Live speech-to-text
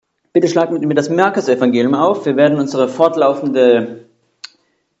Bitte schlag mit mir das Markus-Evangelium auf. Wir werden unsere fortlaufende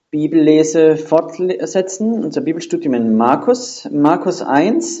Bibellese fortsetzen, unser Bibelstudium in Markus. Markus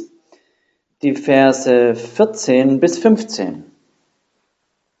 1, die Verse 14 bis 15.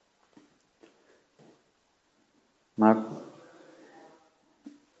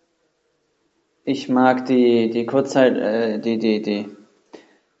 Ich mag die Kurzzeit,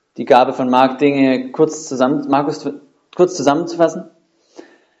 die Gabe von Mark, Dinge kurz zusammenzufassen.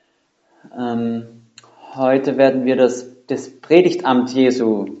 Heute werden wir das Predigtamt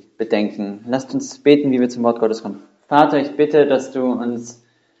Jesu bedenken. Lasst uns beten, wie wir zum Wort Gottes kommen. Vater, ich bitte, dass du uns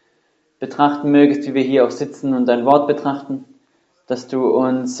betrachten mögest, wie wir hier auch sitzen und dein Wort betrachten, dass du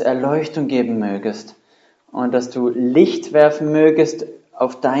uns Erleuchtung geben mögest und dass du Licht werfen mögest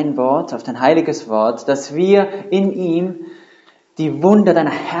auf dein Wort, auf dein heiliges Wort, dass wir in ihm die Wunder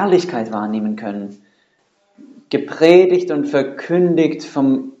deiner Herrlichkeit wahrnehmen können, gepredigt und verkündigt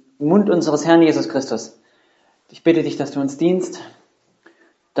vom Mund unseres Herrn Jesus Christus. Ich bitte dich, dass du uns dienst,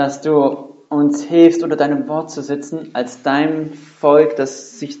 dass du uns hilfst, unter deinem Wort zu sitzen, als dein Volk,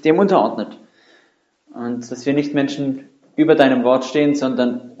 das sich dem unterordnet. Und dass wir nicht Menschen über deinem Wort stehen,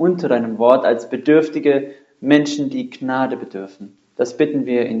 sondern unter deinem Wort als bedürftige Menschen, die Gnade bedürfen. Das bitten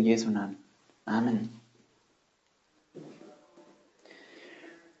wir in Jesu Namen. Amen.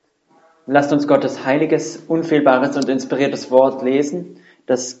 Lasst uns Gottes heiliges, unfehlbares und inspiriertes Wort lesen.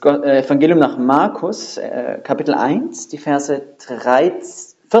 Das Evangelium nach Markus, Kapitel 1, die Verse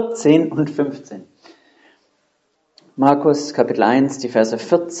 14 und 15. Markus, Kapitel 1, die Verse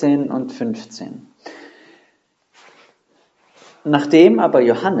 14 und 15. Nachdem aber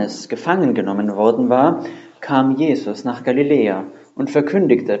Johannes gefangen genommen worden war, kam Jesus nach Galiläa und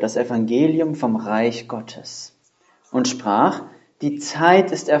verkündigte das Evangelium vom Reich Gottes und sprach: Die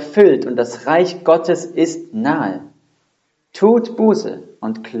Zeit ist erfüllt und das Reich Gottes ist nahe. Tut Buße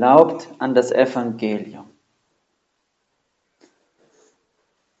und glaubt an das Evangelium.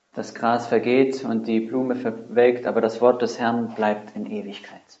 Das Gras vergeht und die Blume verwelkt, aber das Wort des Herrn bleibt in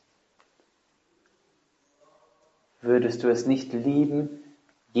Ewigkeit. Würdest du es nicht lieben,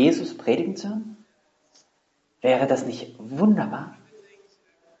 Jesus predigen zu hören? Wäre das nicht wunderbar?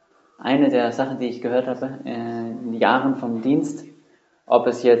 Eine der Sachen, die ich gehört habe in Jahren vom Dienst, ob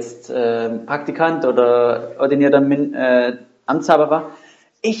es jetzt Praktikant oder ordinierter Amtshaber war,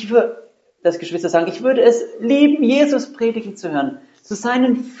 das Geschwister sagen, ich würde es lieben, Jesus predigen zu hören, zu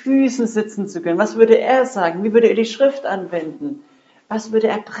seinen Füßen sitzen zu können. Was würde er sagen? Wie würde er die Schrift anwenden? Was würde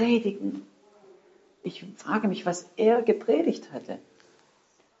er predigen? Ich frage mich, was er gepredigt hatte.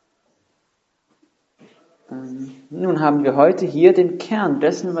 Nun haben wir heute hier den Kern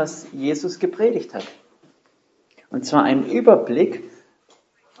dessen, was Jesus gepredigt hat. Und zwar einen Überblick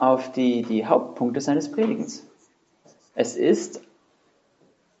auf die Hauptpunkte seines Predigens. Es ist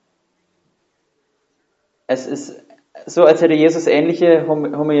so, als hätte Jesus ähnliche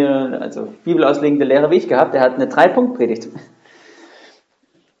bibelauslegende Lehre wie ich gehabt. Er hat eine 3-Punkt-Predigt.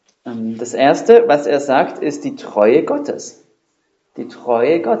 Das erste, was er sagt, ist die Treue Gottes. Die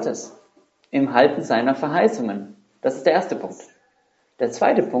Treue Gottes im Halten seiner Verheißungen. Das ist der erste Punkt. Der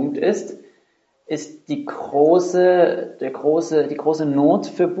zweite Punkt ist die große Not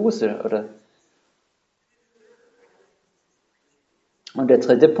für Buße, Und der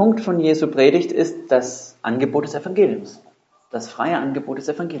dritte Punkt von Jesu Predigt ist das Angebot des Evangeliums. Das freie Angebot des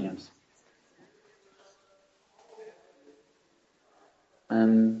Evangeliums.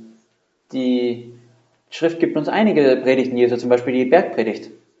 Die Schrift gibt uns einige Predigten Jesu, zum Beispiel die Bergpredigt.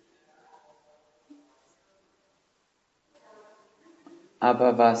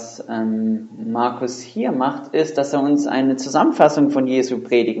 Aber was Markus hier macht, ist, dass er uns eine Zusammenfassung von Jesu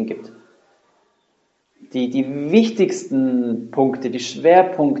Predigen gibt. Die wichtigsten Punkte, die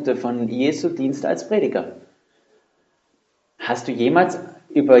Schwerpunkte von Jesu Dienst als Prediger. Hast du jemals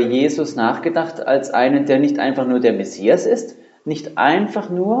über Jesus nachgedacht als einen, der nicht einfach nur der Messias ist, nicht einfach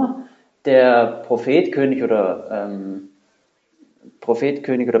nur der Prophet, König oder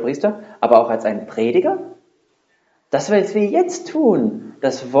Priester, aber auch als einen Prediger? Das, was wir jetzt tun,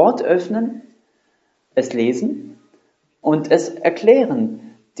 das Wort öffnen, es lesen und es erklären,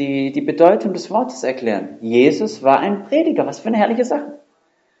 die Bedeutung des Wortes erklären. Jesus war ein Prediger, was für eine herrliche Sache.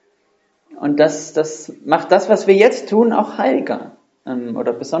 Und das macht das, was wir jetzt tun, auch heiliger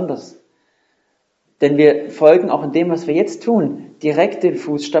oder besonders. Denn wir folgen auch in dem, was wir jetzt tun, direkt den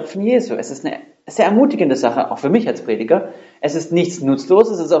Fußstapfen Jesu. Es ist eine sehr ermutigende Sache, auch für mich als Prediger. Es ist nichts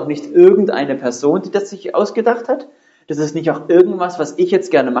Nutzloses, es ist auch nicht irgendeine Person, die das sich ausgedacht hat. Das ist nicht auch irgendwas, was ich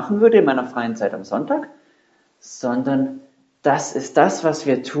jetzt gerne machen würde in meiner freien Zeit am Sonntag, sondern das ist das, was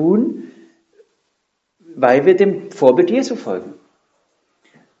wir tun, weil wir dem Vorbild Jesu folgen.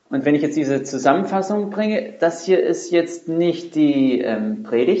 Und wenn ich jetzt diese Zusammenfassung bringe, das hier ist jetzt nicht die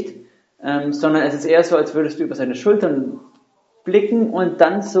Predigt, sondern es ist eher so, als würdest du über seine Schultern blicken und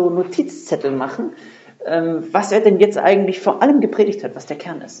dann so Notizzettel machen, was er denn jetzt eigentlich vor allem gepredigt hat, was der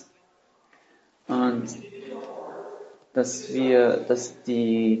Kern ist. Und dass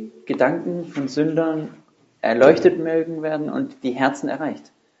die Gedanken von Sündern erleuchtet mögen werden und die Herzen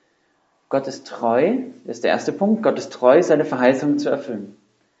erreicht. Gott ist treu, das ist der erste Punkt, Gott ist treu, seine Verheißungen zu erfüllen.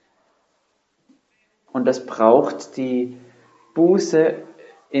 Und das braucht die Buße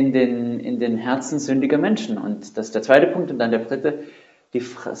in den Herzen sündiger Menschen. Und das ist der zweite Punkt. Und dann der dritte,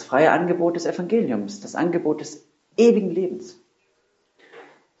 das freie Angebot des Evangeliums, das Angebot des ewigen Lebens.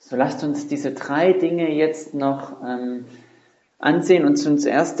 So lasst uns diese 3 Dinge jetzt noch ansehen und uns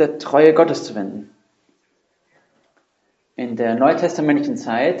zuerst der Treue Gottes zu wenden. In der neutestamentlichen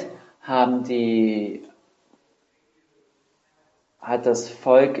Zeit hat das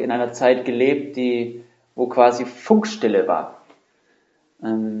Volk in einer Zeit gelebt, wo quasi Funkstille war.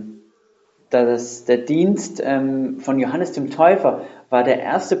 Der Dienst von Johannes dem Täufer war der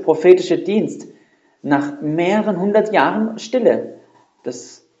erste prophetische Dienst nach mehreren 100 Jahren Stille.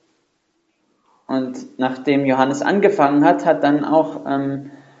 Und nachdem Johannes angefangen hat, hat dann auch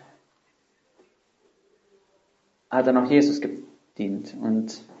Jesus gedient.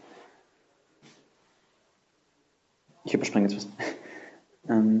 Und ich überspringe jetzt was.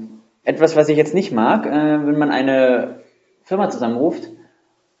 Etwas, was ich jetzt nicht mag, wenn man eine Firma zusammenruft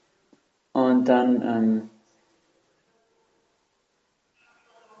und dann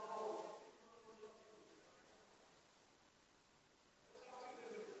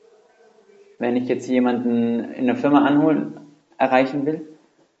wenn ich jetzt jemanden in der Firma erreichen will,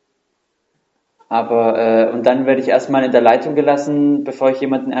 und dann werde ich erstmal in der Leitung gelassen, bevor ich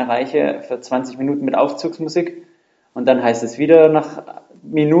jemanden erreiche, für 20 Minuten mit Aufzugsmusik. Und dann heißt es wieder nach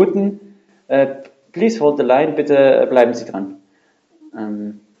Minuten, please hold the line, bitte bleiben Sie dran.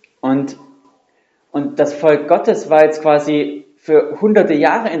 Und das Volk Gottes war jetzt quasi für hunderte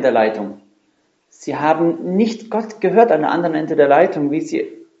Jahre in der Leitung. Sie haben nicht Gott gehört an der anderen Ende der Leitung, wie sie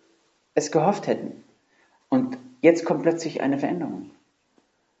es gehofft hätten. Und jetzt kommt plötzlich eine Veränderung.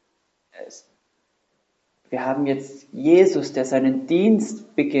 Wir haben jetzt Jesus, der seinen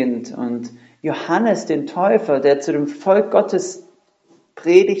Dienst beginnt, und Johannes, den Täufer, der zu dem Volk Gottes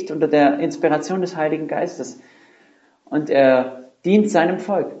predigt unter der Inspiration des Heiligen Geistes. Und er dient seinem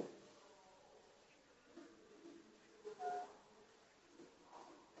Volk.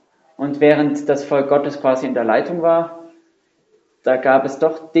 Und während das Volk Gottes quasi in der Leitung war, da gab es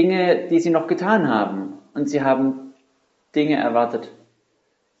doch Dinge, die sie noch getan haben. Und sie haben Dinge erwartet.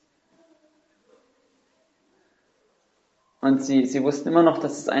 Und sie wussten immer noch,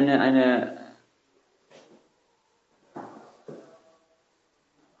 dass es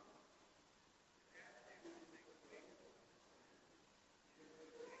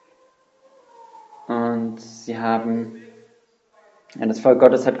das Volk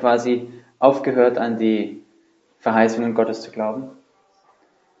Gottes hat quasi aufgehört, an die Verheißungen Gottes zu glauben.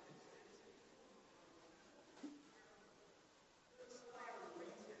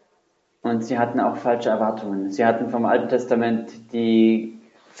 Und sie hatten auch falsche Erwartungen. Sie hatten vom Alten Testament die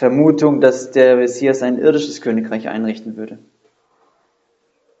Vermutung, dass der Messias ein irdisches Königreich einrichten würde.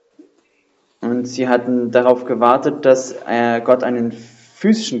 Und sie hatten darauf gewartet, dass Gott einen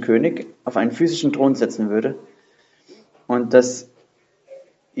physischen König auf einen physischen Thron setzen würde. Und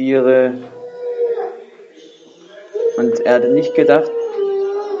er hatte nicht gedacht,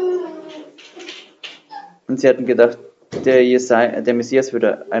 und sie hatten gedacht, der Messias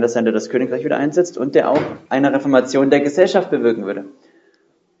würde einer sein, der das Königreich wieder einsetzt und der auch eine Reformation der Gesellschaft bewirken würde.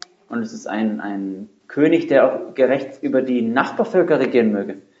 Und es ist ein König, der auch gerecht über die Nachbarvölker regieren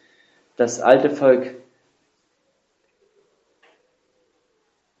möge. Das Volk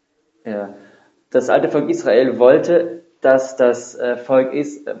Israel wollte, dass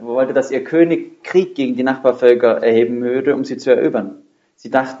ihr König Krieg gegen die Nachbarvölker erheben würde, um sie zu erobern. Sie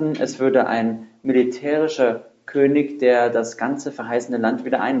dachten, es würde ein militärischer König, der das ganze verheißene Land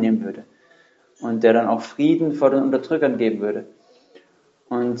wieder einnehmen würde und der dann auch Frieden vor den Unterdrückern geben würde.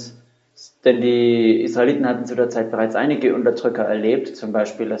 Denn die Israeliten hatten zu der Zeit bereits einige Unterdrücker erlebt, zum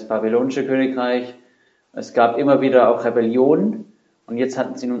Beispiel das babylonische Königreich. Es gab immer wieder auch Rebellionen und jetzt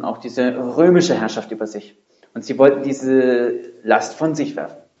hatten sie nun auch diese römische Herrschaft über sich. Und sie wollten diese Last von sich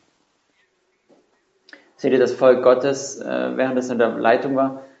werfen. Seht ihr, das Volk Gottes, während es in der Leitung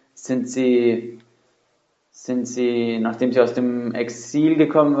war, sind sie, nachdem sie aus dem Exil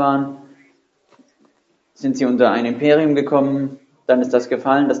gekommen waren, sind sie unter ein Imperium gekommen, dann ist das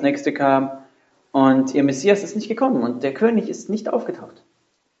gefallen, das nächste kam und ihr Messias ist nicht gekommen und der König ist nicht aufgetaucht.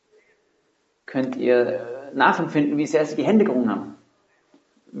 könnt ihr nachempfinden, wie sehr sie die Hände gerungen haben.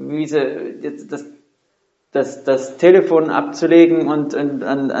 Wie sie das Telefon abzulegen und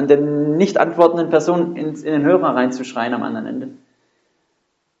an den nicht antwortenden Personen in den Hörer reinzuschreien am anderen Ende.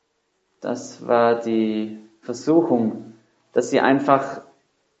 Das war die Versuchung, dass sie einfach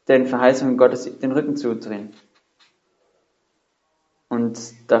den Verheißungen Gottes den Rücken zudrehen und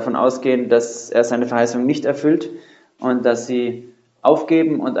davon ausgehen, dass er seine Verheißung nicht erfüllt und dass sie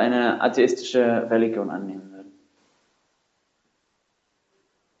aufgeben und eine atheistische Religion annehmen würden.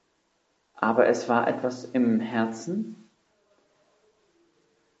 Aber es war etwas im Herzen,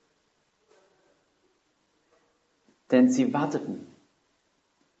 denn sie warteten.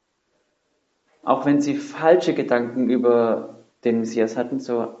 Auch wenn sie falsche Gedanken über den Messias hatten,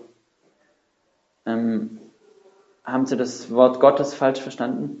 so haben sie das Wort Gottes falsch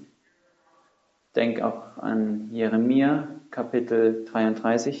verstanden. Denk auch an Jeremia, Kapitel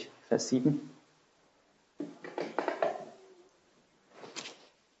 33, Vers 7.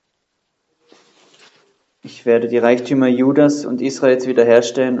 Ich werde die Reichtümer Judas und Israels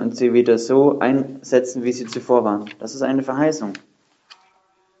wiederherstellen und sie wieder so einsetzen, wie sie zuvor waren. Das ist eine Verheißung.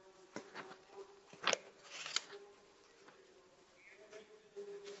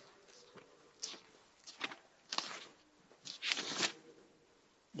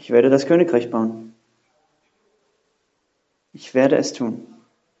 Ich werde das Königreich bauen. Ich werde es tun.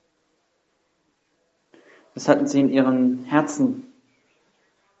 Das hatten sie in ihren Herzen.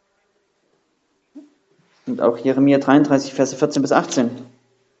 Und auch Jeremia 33, Verse 14 bis 18.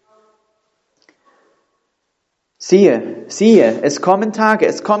 Siehe, es kommen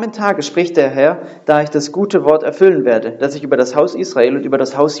Tage, spricht der Herr, da ich das gute Wort erfüllen werde, das ich über das Haus Israel und über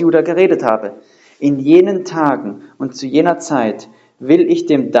das Haus Juda geredet habe. In jenen Tagen und zu jener Zeit will ich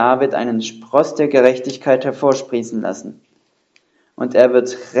dem David einen Spross der Gerechtigkeit hervorsprießen lassen. Und er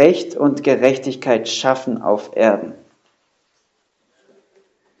wird Recht und Gerechtigkeit schaffen auf Erden.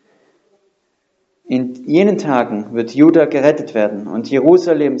 In jenen Tagen wird Juda gerettet werden und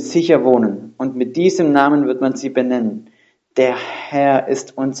Jerusalem sicher wohnen. Und mit diesem Namen wird man sie benennen. Der Herr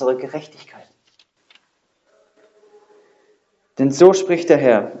ist unsere Gerechtigkeit. Denn so spricht der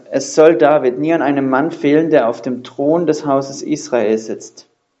Herr, es soll David nie an einem Mann fehlen, der auf dem Thron des Hauses Israel sitzt.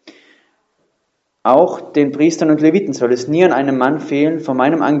 Auch den Priestern und Leviten soll es nie an einem Mann fehlen vor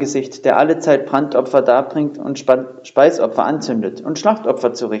meinem Angesicht, der alle Zeit Brandopfer darbringt und Speisopfer anzündet und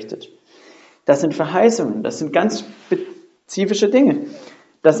Schlachtopfer zurichtet. Das sind Verheißungen, das sind ganz spezifische Dinge.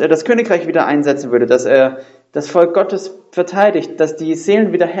 Dass er das Königreich wieder einsetzen würde, dass er das Volk Gottes verteidigt, dass die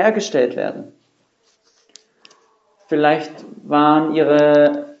Seelen wiederhergestellt werden. Vielleicht waren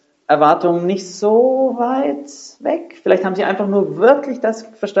ihre Erwartungen nicht so weit weg. Vielleicht haben sie einfach nur wörtlich das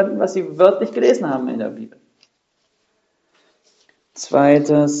verstanden, was sie wörtlich gelesen haben in der Bibel.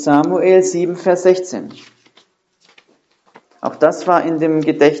 2. Samuel 7, Vers 16. Auch das war in dem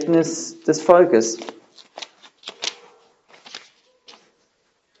Gedächtnis des Volkes.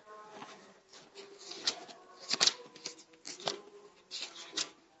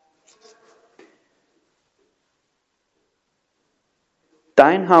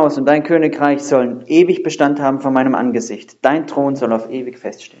 Dein Haus und dein Königreich sollen ewig Bestand haben vor meinem Angesicht. Dein Thron soll auf ewig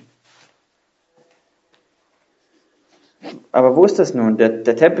feststehen. Aber wo ist das nun? Der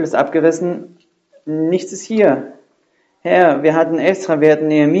Tempel ist abgerissen, nichts ist hier. Herr, wir hatten Esra, wir hatten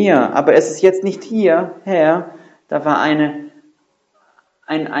Nehemia, aber es ist jetzt nicht hier, Herr. Da war eine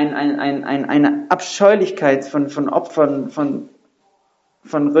Abscheulichkeit von Opfern, von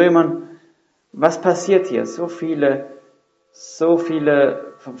Römern. Was passiert hier? So viele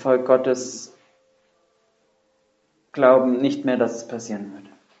vom Volk Gottes glauben nicht mehr, dass es passieren würde.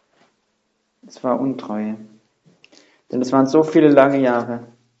 Es war Untreue. Denn es waren so viele lange Jahre.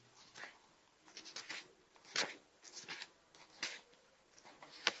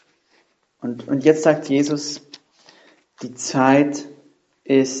 Und jetzt sagt Jesus, die Zeit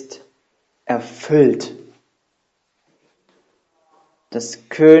ist erfüllt. Das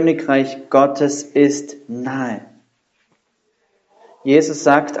Königreich Gottes ist nahe. Jesus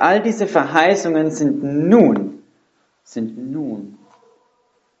sagt, all diese Verheißungen sind nun.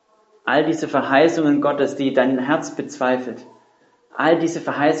 All diese Verheißungen Gottes, die dein Herz bezweifelt. All diese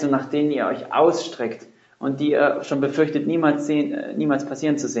Verheißungen, nach denen ihr euch ausstreckt und die ihr schon befürchtet, niemals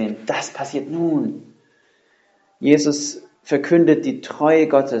passieren zu sehen. Das passiert nun. Jesus verkündet die Treue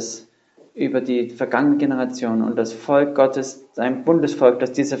Gottes über die vergangenen Generationen und das Volk Gottes, sein Bundesvolk,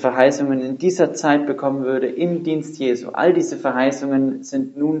 das diese Verheißungen in dieser Zeit bekommen würde, im Dienst Jesu. All diese Verheißungen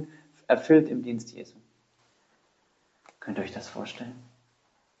sind nun erfüllt im Dienst Jesu. Könnt ihr euch das vorstellen?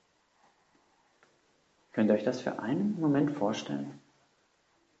 Könnt ihr euch das für einen Moment vorstellen?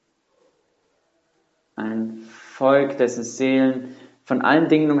 Volk, dessen Seelen von allen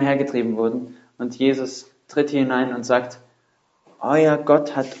Dingen umhergetrieben wurden. Und Jesus tritt hier hinein und sagt, euer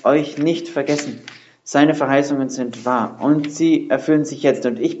Gott hat euch nicht vergessen. Seine Verheißungen sind wahr und sie erfüllen sich jetzt.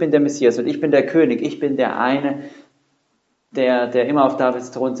 Und ich bin der Messias und ich bin der König. Ich bin der eine, der immer auf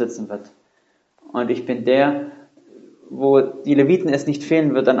Davids Thron sitzen wird. Und ich bin der, wo die Leviten es nicht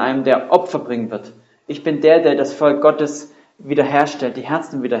fehlen wird, an einem, der Opfer bringen wird. Ich bin der das Volk Gottes wiederherstellt, die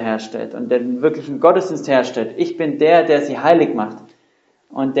Herzen wiederherstellt und den wirklichen Gottesdienst herstellt. Ich bin der sie heilig macht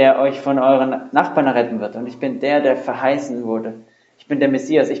und der euch von euren Nachbarn retten wird. Und ich bin der verheißen wurde. Ich bin der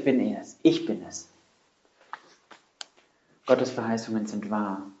Messias, ich bin es. Ich bin es. Gottes Verheißungen sind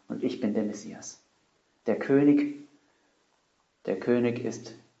wahr und ich bin der Messias. Der König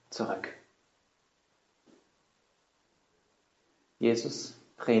ist zurück. Jesus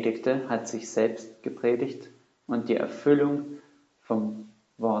predigte, hat sich selbst gepredigt und die Erfüllung vom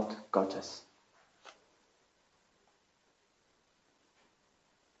Wort Gottes.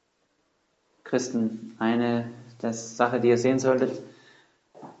 Christen, eine Sache, die ihr sehen solltet,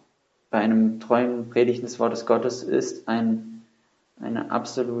 bei einem treuen Predigen des Wortes Gottes ist eine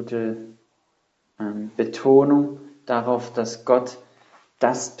absolute Betonung darauf, dass Gott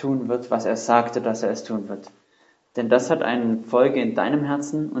das tun wird, was er sagte, dass er es tun wird. Denn das hat eine Folge in deinem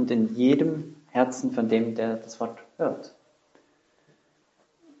Herzen und in jedem Herzen von dem, der das Wort hört.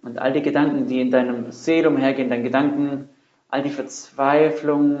 Und all die Gedanken, die in deinem Seele umhergehen, deine Gedanken, all die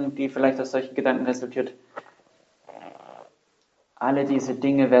Verzweiflung, die vielleicht aus solchen Gedanken resultiert, alle diese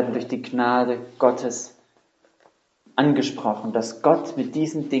Dinge werden durch die Gnade Gottes angesprochen, dass Gott mit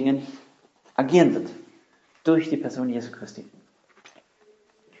diesen Dingen agieren wird, durch die Person Jesu Christi.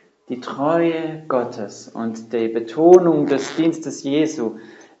 Die Treue Gottes und die Betonung des Dienstes Jesu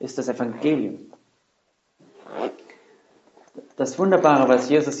ist das Evangelium. Das Wunderbare, was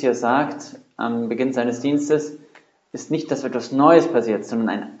Jesus hier sagt am Beginn seines Dienstes, ist nicht, dass etwas Neues passiert, sondern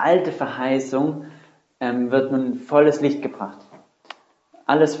eine alte Verheißung wird nun in volles Licht gebracht.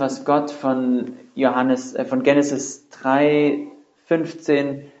 Alles, was Gott von Genesis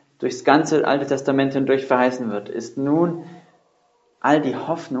 3,15 durchs ganze Alte Testament hindurch verheißen wird, ist nun all die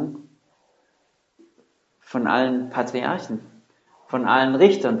Hoffnung von allen Patriarchen, von allen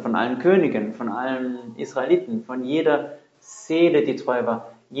Richtern, von allen Königen, von allen Israeliten, von jeder Seele, die treu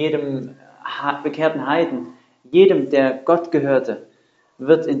war, jedem bekehrten Heiden, jedem, der Gott gehörte,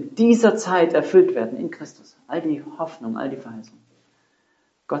 wird in dieser Zeit erfüllt werden in Christus. All die Hoffnung, all die Verheißung.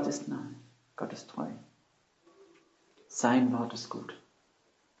 Gott ist nahe, Gott ist treu. Sein Wort ist gut.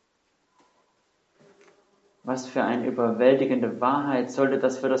 Was für eine überwältigende Wahrheit sollte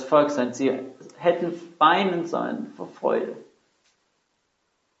das für das Volk sein. Sie hätten weinen sollen vor Freude.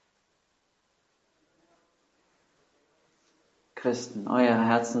 Christen, euer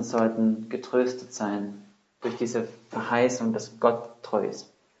Herzen sollten getröstet sein durch diese Verheißung, dass Gott treu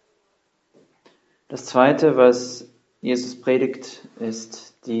ist. Das Zweite, was Jesus predigt, ist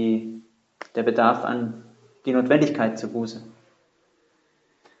der Bedarf an die Notwendigkeit zur Buße.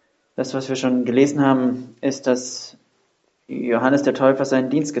 Das, was wir schon gelesen haben, ist, dass Johannes der Täufer seinen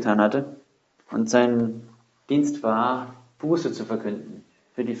Dienst getan hatte. Und sein Dienst war, Buße zu verkünden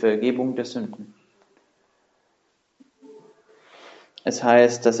für die Vergebung der Sünden. Es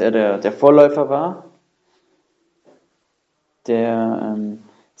heißt, dass er der Vorläufer war, der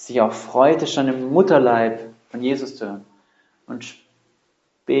sich auch freute, schon im Mutterleib von Jesus zu hören. Und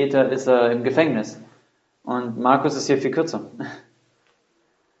später ist er im Gefängnis. Und Markus ist hier viel kürzer.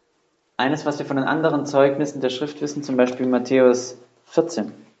 Eines, was wir von den anderen Zeugnissen der Schrift wissen, zum Beispiel Matthäus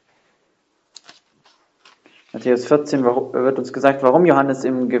 14. Matthäus 14 wird uns gesagt, warum Johannes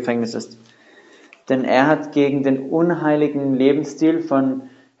im Gefängnis ist. Denn er hat gegen den unheiligen Lebensstil von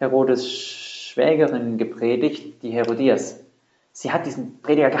Herodes Schwägerin gepredigt, die Herodias. Sie hat diesen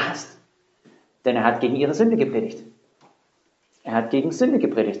Prediger gehasst, denn er hat gegen ihre Sünde gepredigt. Er hat gegen Sünde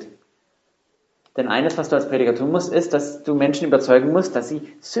gepredigt. Denn eines, was du als Prediger tun musst, ist, dass du Menschen überzeugen musst, dass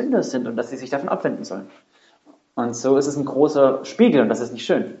sie Sünder sind und dass sie sich davon abwenden sollen. Und so ist es ein großer Spiegel und das ist nicht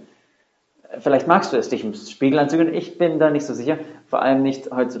schön. Vielleicht magst du es, dich im Spiegel anzusehen. Ich bin da nicht so sicher, vor allem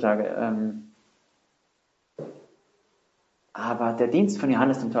nicht heutzutage. Aber der Dienst von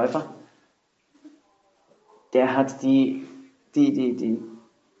Johannes dem Täufer, der hat die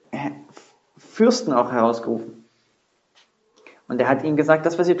Fürsten auch herausgerufen. Und er hat ihnen gesagt,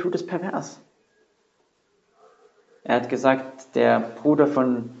 das, was ihr tut, ist pervers. Er hat gesagt, der Bruder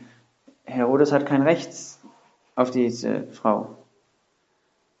von Herodes hat kein Recht auf diese Frau.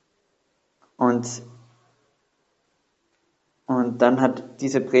 Und dann hat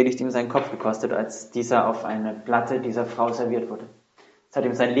diese Predigt ihm seinen Kopf gekostet, als dieser auf eine Platte dieser Frau serviert wurde. Es hat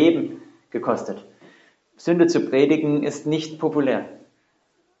ihm sein Leben gekostet. Sünde zu predigen ist nicht populär.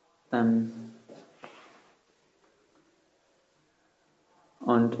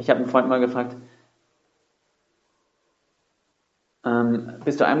 Und ich habe einen Freund mal gefragt,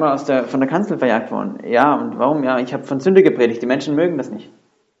 bist du einmal von der Kanzel verjagt worden? Ja, und warum? Ja, ich habe von Sünde gepredigt, die Menschen mögen das nicht.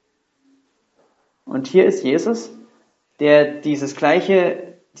 Und hier ist Jesus, der diesen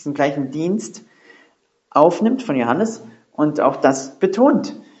gleichen Dienst aufnimmt von Johannes und auch das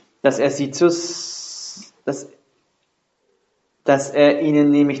betont, dass er sie dass er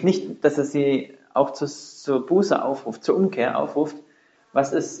ihnen nämlich nicht, dass er sie auch zur Buße aufruft, zur Umkehr aufruft.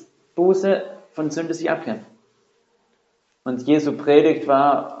 Was ist Buße? Von Sünde sich abkehren. Und Jesu Predigt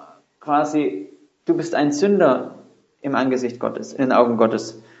war quasi, du bist ein Sünder im Angesicht Gottes, in den Augen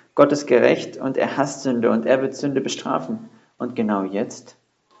Gottes. Gott ist gerecht und er hasst Sünde und er wird Sünde bestrafen. Und genau jetzt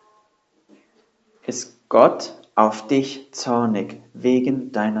ist Gott auf dich zornig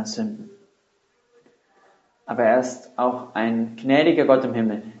wegen deiner Sünden. Aber er ist auch ein gnädiger Gott im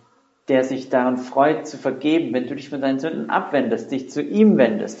Himmel, der sich daran freut, zu vergeben, wenn du dich von deinen Sünden abwendest, dich zu ihm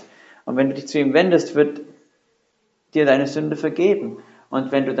wendest. Und wenn du dich zu ihm wendest, wird dir deine Sünde vergeben.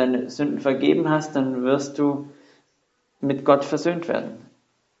 Und wenn du deine Sünden vergeben hast, dann wirst du mit Gott versöhnt werden.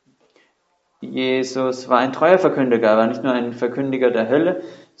 Jesus war ein treuer Verkündiger, er war nicht nur ein Verkündiger der Hölle,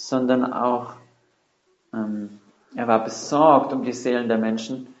 sondern auch, er war besorgt um die Seelen der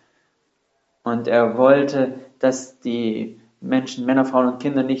Menschen. Und er wollte, dass die Menschen, Männer, Frauen und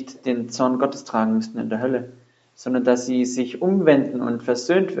Kinder nicht den Zorn Gottes tragen müssten in der Hölle, sondern dass sie sich umwenden und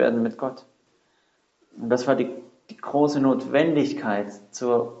versöhnt werden mit Gott. Und das war die große Notwendigkeit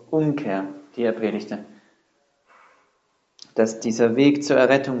zur Umkehr, die er predigte. Dass dieser Weg zur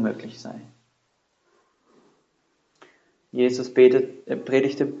Errettung möglich sei. Jesus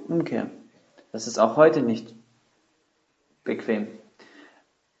predigte Umkehr. Das ist auch heute nicht bequem.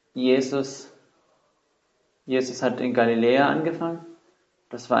 Jesus hat in Galiläa angefangen.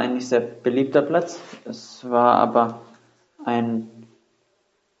 Das war ein nicht sehr beliebter Platz. Es war aber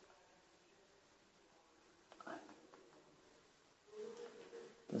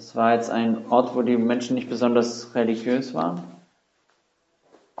das war jetzt ein Ort, wo die Menschen nicht besonders religiös waren.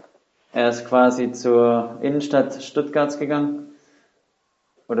 Er ist quasi zur Innenstadt Stuttgarts gegangen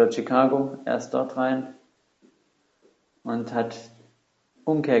oder Chicago, er ist dort rein und hat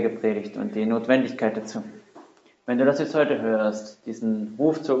Umkehr gepredigt und die Notwendigkeit dazu. Wenn du das jetzt heute hörst, diesen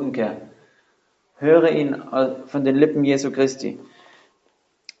Ruf zur Umkehr, höre ihn von den Lippen Jesu Christi.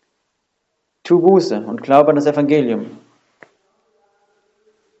 Tu Buße und glaube an das Evangelium.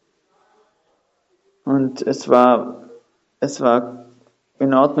 Und es war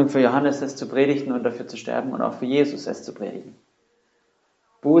in Ordnung für Johannes, es zu predigen und dafür zu sterben und auch für Jesus es zu predigen.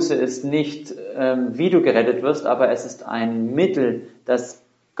 Buße ist nicht, wie du gerettet wirst, aber es ist ein Mittel, das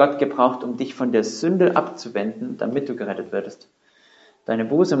Gott gebraucht, um dich von der Sünde abzuwenden, damit du gerettet wirst. Deine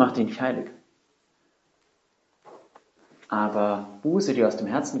Buße macht dich nicht heilig. Aber Buße, die aus dem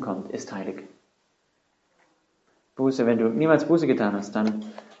Herzen kommt, ist heilig. Buße, wenn du niemals Buße getan hast, dann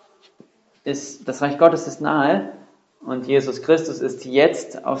ist das Reich Gottes ist nahe und Jesus Christus ist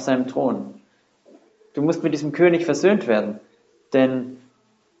jetzt auf seinem Thron. Du musst mit diesem König versöhnt werden, denn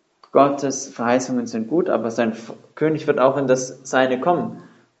Gottes Verheißungen sind gut, aber sein König wird auch in das Seine kommen.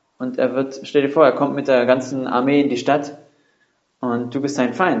 Und stell dir vor, er kommt mit der ganzen Armee in die Stadt und du bist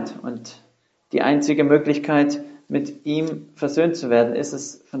sein Feind. Und die einzige Möglichkeit, mit ihm versöhnt zu werden, ist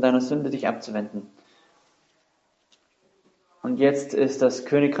es, von deiner Sünde dich abzuwenden. Und jetzt ist das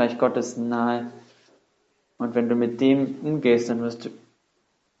Königreich Gottes nahe. Und wenn du mit dem umgehst, dann wirst du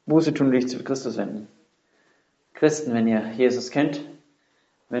Buße tun und dich zu Christus wenden. Christen, wenn ihr Jesus kennt,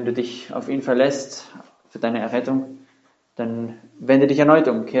 wenn du dich auf ihn verlässt für deine Errettung, dann wende dich erneut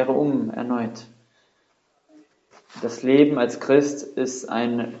um, kehre um erneut. Das Leben als Christ ist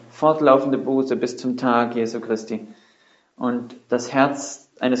eine fortlaufende Buße bis zum Tag Jesu Christi. Und das Herz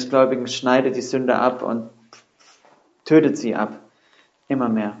eines Gläubigen schneidet die Sünde ab und tötet sie ab, immer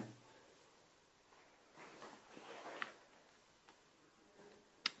mehr.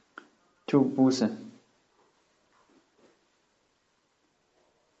 Tu Buße.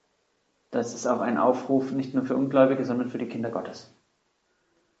 Das ist auch ein Aufruf nicht nur für Ungläubige, sondern für die Kinder Gottes.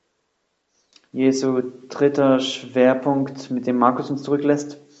 Jesu dritter Schwerpunkt, mit dem Markus uns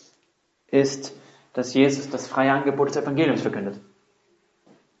zurücklässt, ist, dass Jesus das freie Angebot des Evangeliums verkündet.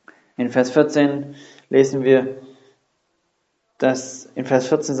 In Vers 14 lesen wir, in Vers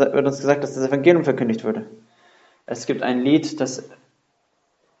 14 wird uns gesagt, dass das Evangelium verkündigt wurde. Es gibt ein Lied, das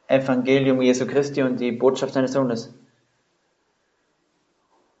Evangelium Jesu Christi und die Botschaft seines Sohnes.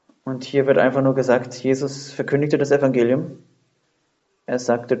 Und hier wird einfach nur gesagt, Jesus verkündigte das Evangelium. Er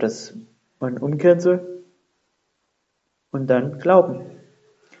sagte, dass man umkehren soll. und dann Glauben.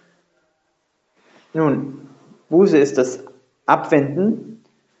 Nun, Buße ist das Abwenden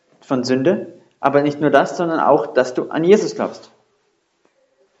von Sünde, aber nicht nur das, sondern auch, dass du an Jesus glaubst.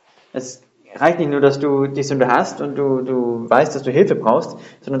 Es reicht nicht nur, dass du die Sünde hast und du weißt, dass du Hilfe brauchst,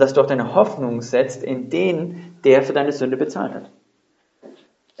 sondern dass du auch deine Hoffnung setzt in den, der für deine Sünde bezahlt hat.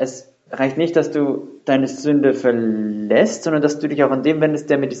 Es reicht nicht, dass du deine Sünde verlässt, sondern dass du dich auch an dem wendest,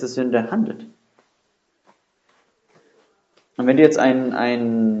 der mit dieser Sünde handelt. Und wenn du jetzt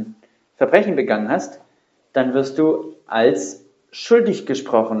ein Verbrechen begangen hast, dann wirst du als schuldig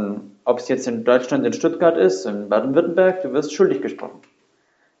gesprochen. Ob es jetzt in Deutschland, in Stuttgart ist, in Baden-Württemberg, du wirst schuldig gesprochen.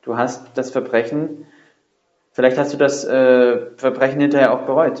 Du hast das Verbrechen, vielleicht hast du das Verbrechen hinterher auch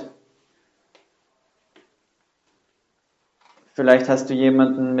bereut. Vielleicht hast du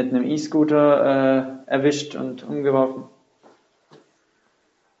jemanden mit einem E-Scooter erwischt und umgeworfen.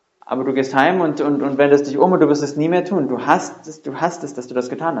 Aber du gehst heim und wendest dich um und du wirst es nie mehr tun. Du hast es, dass du das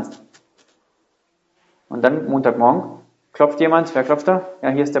getan hast. Und dann, Montagmorgen, klopft jemand. Wer klopft da? Ja,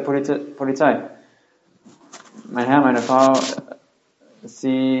 hier ist der Polizei. Mein Herr, meine Frau,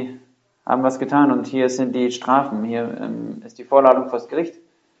 Sie haben was getan und hier sind die Strafen. Hier ist die Vorladung vors Gericht.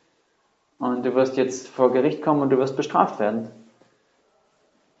 Und du wirst jetzt vor Gericht kommen und du wirst bestraft werden.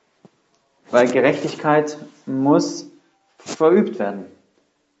 Weil Gerechtigkeit muss verübt werden.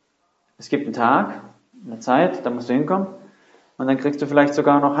 Es gibt einen Tag, eine Zeit, da musst du hinkommen und dann kriegst du vielleicht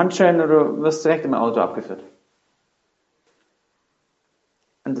sogar noch Handschellen oder du wirst direkt im Auto abgeführt.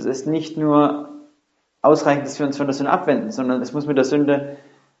 Und es ist nicht nur ausreichend, dass wir uns von der Sünde abwenden, sondern es muss mit der Sünde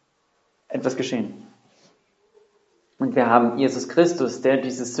etwas geschehen. Und wir haben Jesus Christus, der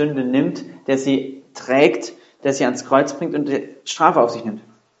diese Sünde nimmt, der sie trägt, der sie ans Kreuz bringt und die Strafe auf sich nimmt.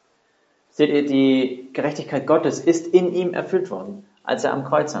 Seht ihr, die Gerechtigkeit Gottes ist in ihm erfüllt worden, als er am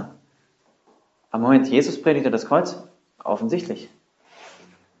Kreuz hing. Am Moment, Jesus predigte das Kreuz? Offensichtlich.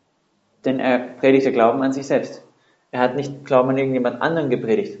 Denn er predigte Glauben an sich selbst. Er hat nicht Glauben an irgendjemand anderen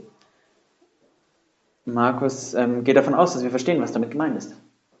gepredigt. Markus geht davon aus, dass wir verstehen, was damit gemeint ist.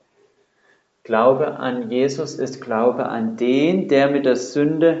 Glaube an Jesus ist Glaube an den, der mit der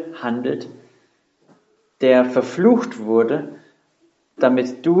Sünde handelt, der verflucht wurde,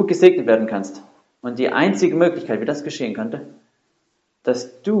 damit du gesegnet werden kannst. Und die einzige Möglichkeit, wie das geschehen konnte,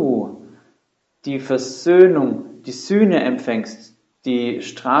 dass du die Versöhnung, die Sühne empfängst, die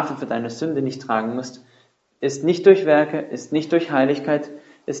Strafe für deine Sünde nicht tragen musst, ist nicht durch Werke, ist nicht durch Heiligkeit,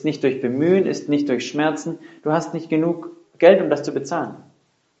 ist nicht durch Bemühen, ist nicht durch Schmerzen. Du hast nicht genug Geld, um das zu bezahlen.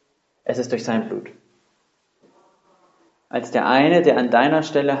 Es ist durch sein Blut. Als der eine, der an deiner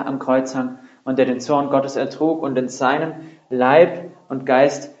Stelle am Kreuz hang und der den Zorn Gottes ertrug und in seinem Leib und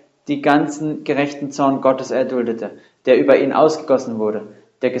Geist die ganzen gerechten Zorn Gottes erduldete, der über ihn ausgegossen wurde,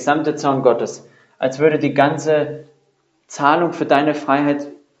 der gesamte Zorn Gottes, als würde die ganze Zahlung für deine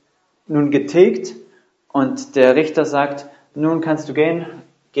Freiheit nun getilgt und der Richter sagt, nun kannst du gehen,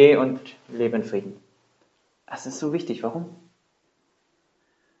 geh und lebe in Frieden. Das ist so wichtig. Warum?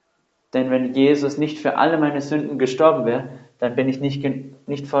 Denn wenn Jesus nicht für alle meine Sünden gestorben wäre, dann bin ich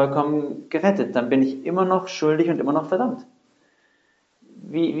nicht vollkommen gerettet. Dann bin ich immer noch schuldig und immer noch verdammt.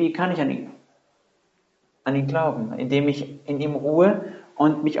 Wie kann ich an ihn glauben? Indem ich in ihm ruhe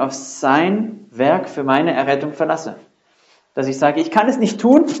und mich auf sein Werk für meine Errettung verlasse. Dass ich sage, ich kann es nicht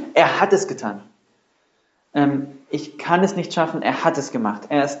tun, er hat es getan. Ich kann es nicht schaffen, er hat es gemacht.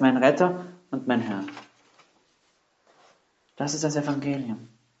 Er ist mein Retter und mein Herr. Das ist das Evangelium.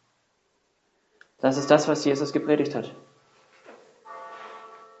 Das ist das, was Jesus gepredigt hat.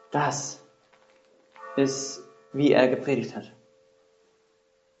 Das ist, wie er gepredigt hat.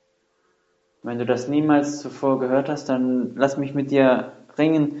 Wenn du das niemals zuvor gehört hast, dann lass mich mit dir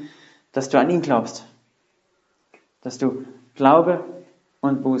ringen, dass du an ihn glaubst. Dass du Glaube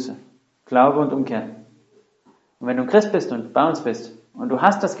und Buße, Glaube und Umkehr. Und wenn du ein Christ bist und bei uns bist und du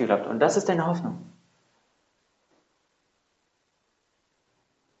hast das geglaubt und das ist deine Hoffnung,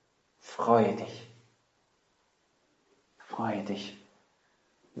 freue dich. Freue dich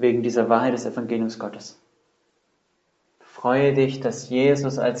wegen dieser Wahrheit des Evangeliums Gottes. Freue dich, dass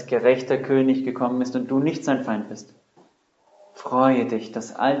Jesus als gerechter König gekommen ist und du nicht sein Feind bist. Freue dich,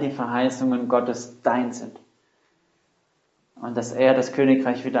 dass all die Verheißungen Gottes dein sind und dass er das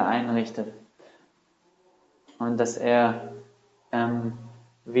Königreich wieder einrichtet und dass er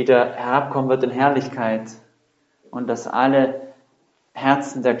wieder herabkommen wird in Herrlichkeit und dass alle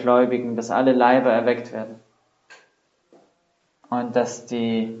Herzen der Gläubigen, dass alle Leiber erweckt werden und dass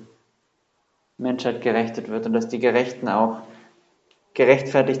die Menschheit gerechtet wird und dass die Gerechten auch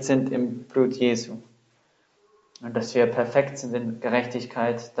gerechtfertigt sind im Blut Jesu. Und dass wir perfekt sind in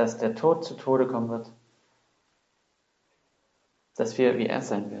Gerechtigkeit, dass der Tod zu Tode kommen wird. dass wir wie er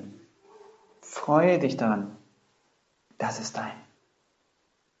sein werden. Freue dich daran. Das ist dein.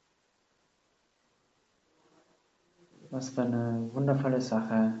 Was für eine wundervolle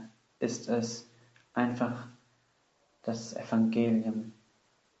Sache ist es, einfach das Evangelium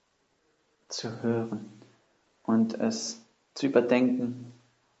zu hören und es zu überdenken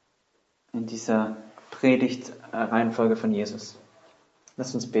in dieser Predigt-Reihenfolge von Jesus.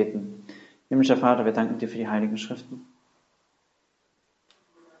 Lass uns beten. Himmlischer Vater, wir danken dir für die Heiligen Schriften.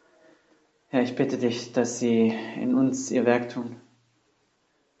 Herr, ich bitte dich, dass sie in uns ihr Werk tun,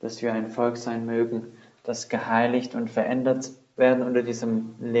 dass wir ein Volk sein mögen, das geheiligt und verändert werden unter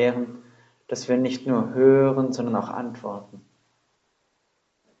diesem Lehren, dass wir nicht nur hören, sondern auch antworten.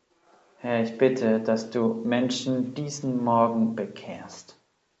 Herr, ich bitte, dass du Menschen diesen Morgen bekehrst,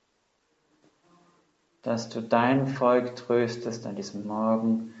 dass du dein Volk tröstest an diesem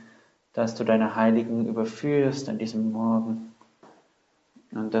Morgen, dass du deine Heiligen überführst an diesem Morgen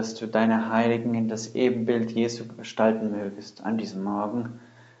und dass du deine Heiligen in das Ebenbild Jesu gestalten mögest an diesem Morgen.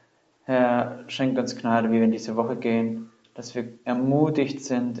 Herr, schenk uns Gnade, wie wir in diese Woche gehen, dass wir ermutigt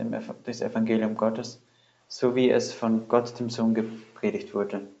sind durch das Evangelium Gottes, so wie es von Gott, dem Sohn, gepredigt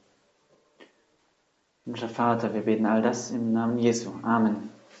wurde. Himmlischer Vater, wir beten all das im Namen Jesu. Amen.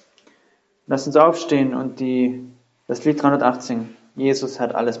 Lass uns aufstehen und das Lied 318 singen. Jesus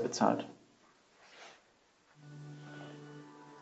hat alles bezahlt.